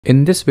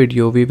In this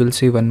video, we will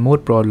see one more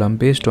problem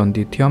based on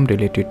the theorem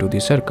related to the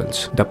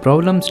circles. The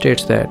problem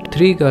states that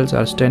three girls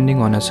are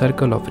standing on a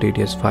circle of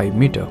radius 5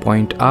 meter.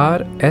 Point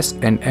R, S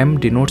and M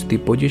denotes the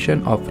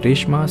position of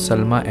Reshma,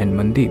 Salma and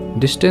Mandeep.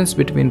 Distance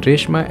between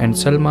Reshma and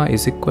Salma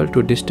is equal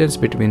to distance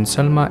between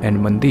Salma and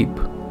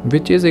Mandeep,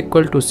 which is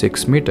equal to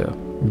 6 meter.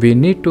 We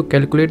need to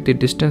calculate the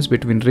distance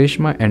between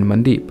Reshma and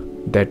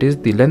Mandeep, that is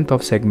the length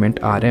of segment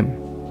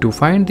RM. To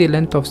find the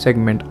length of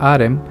segment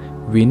RM,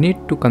 we need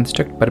to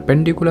construct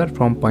perpendicular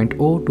from point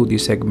O to the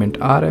segment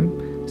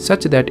RM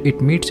such that it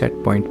meets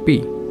at point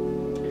P.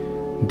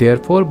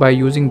 Therefore, by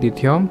using the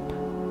theorem,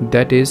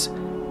 that is,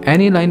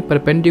 any line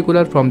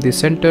perpendicular from the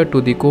center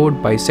to the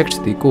chord bisects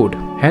the chord.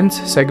 Hence,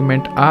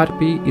 segment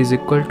RP is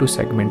equal to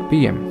segment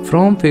PM.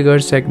 From figure,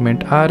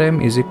 segment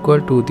RM is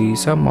equal to the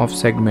sum of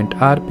segment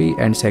RP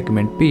and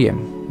segment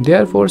PM.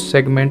 Therefore,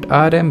 segment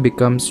RM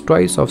becomes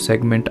twice of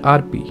segment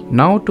RP.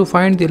 Now, to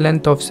find the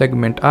length of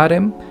segment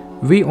RM,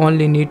 we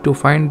only need to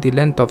find the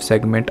length of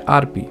segment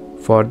RP.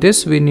 For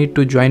this, we need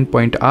to join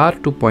point R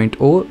to point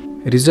O,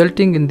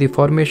 resulting in the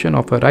formation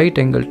of a right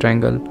angle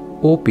triangle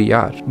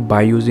OPR.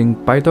 By using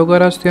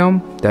Pythagoras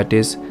theorem, that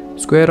is,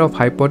 square of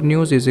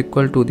hypotenuse is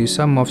equal to the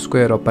sum of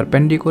square of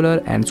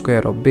perpendicular and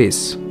square of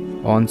base.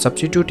 On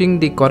substituting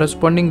the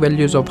corresponding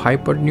values of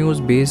hypotenuse,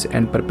 base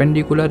and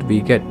perpendicular,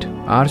 we get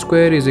R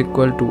square is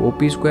equal to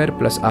OP square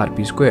plus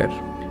RP square.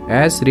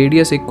 As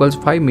radius equals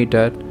 5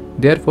 meter,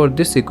 therefore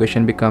this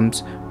equation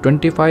becomes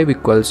 25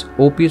 equals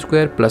OP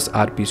square plus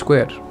RP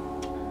square.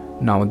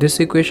 Now this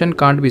equation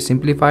can't be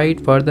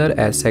simplified further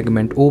as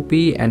segment OP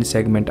and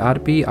segment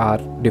RP are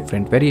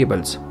different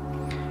variables.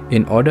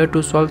 In order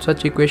to solve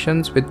such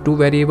equations with two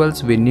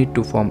variables, we need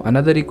to form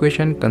another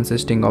equation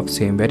consisting of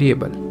same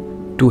variable.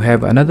 To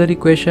have another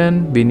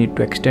equation, we need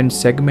to extend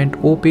segment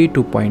OP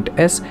to point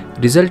S,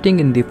 resulting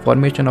in the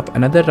formation of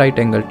another right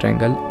angle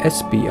triangle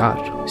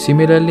SPR.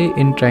 Similarly,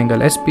 in triangle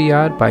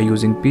SPR, by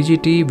using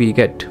PGT, we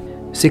get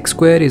 6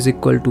 square is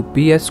equal to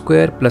PS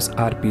square plus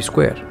RP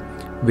square,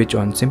 which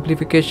on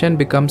simplification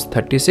becomes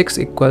 36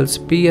 equals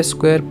PS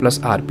square plus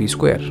RP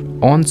square.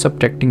 On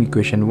subtracting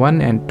equation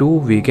 1 and 2,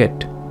 we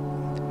get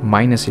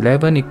minus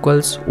 11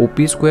 equals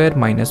OP square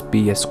minus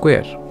PS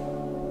square,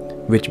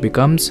 which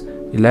becomes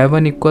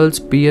 11 equals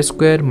PS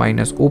square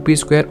minus OP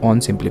square on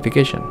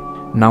simplification.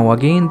 Now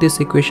again, this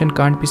equation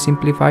can't be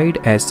simplified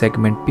as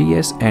segment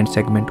PS and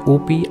segment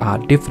OP are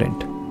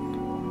different.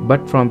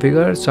 But from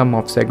figure, sum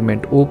of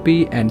segment OP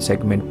and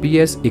segment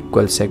PS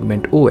equals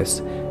segment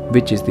OS,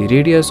 which is the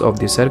radius of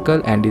the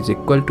circle and is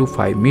equal to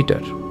 5 meter.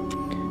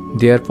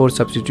 Therefore,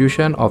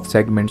 substitution of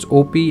segments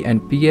OP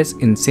and PS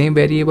in same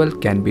variable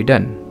can be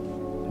done.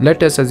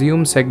 Let us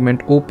assume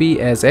segment OP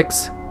as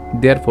X,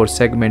 therefore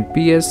segment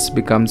PS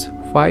becomes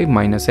 5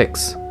 minus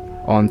X.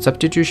 On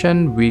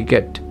substitution, we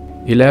get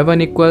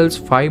 11 equals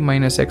 5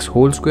 minus X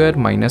whole square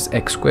minus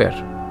X square.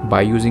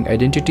 By using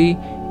identity,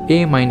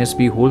 A minus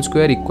B whole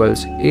square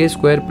equals A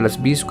square plus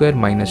B square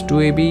minus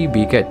 2AB,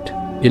 we get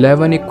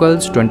 11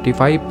 equals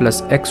 25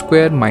 plus X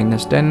square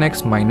minus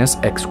 10X minus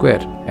X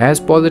square. As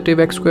positive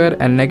X square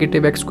and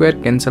negative X square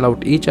cancel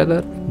out each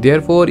other,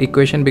 therefore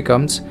equation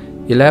becomes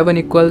 11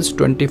 equals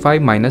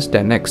 25 minus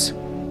 10X.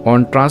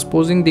 On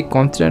transposing the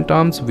constant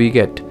terms, we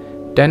get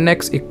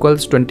 10x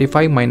equals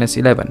 25 minus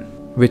 11,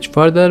 which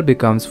further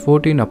becomes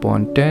 14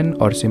 upon 10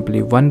 or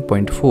simply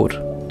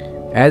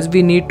 1.4. As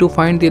we need to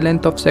find the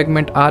length of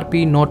segment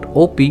RP, not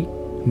OP,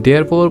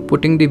 therefore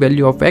putting the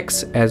value of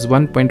x as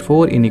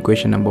 1.4 in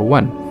equation number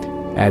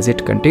 1, as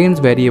it contains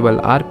variable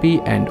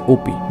RP and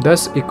OP.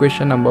 Thus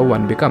equation number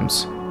 1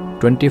 becomes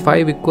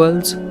 25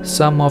 equals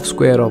sum of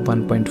square of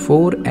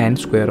 1.4 and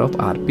square of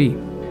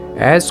RP.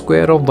 As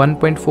square of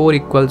 1.4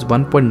 equals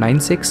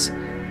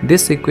 1.96,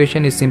 this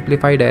equation is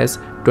simplified as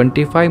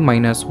 25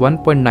 minus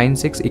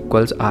 1.96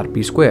 equals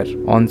RP square.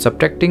 On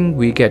subtracting,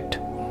 we get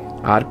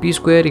RP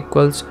square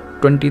equals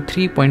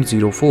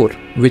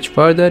 23.04, which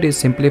further is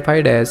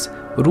simplified as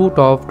root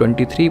of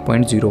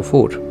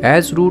 23.04.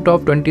 As root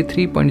of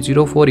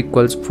 23.04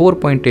 equals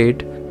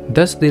 4.8,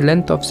 thus the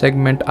length of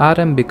segment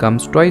RM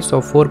becomes twice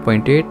of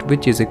 4.8,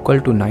 which is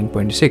equal to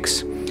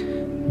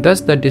 9.6.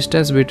 Thus the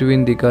distance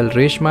between the girl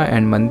Reshma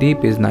and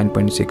Mandeep is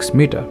 9.6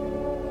 meter.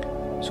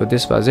 So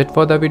this was it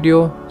for the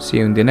video. See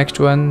you in the next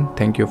one.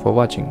 Thank you for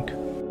watching.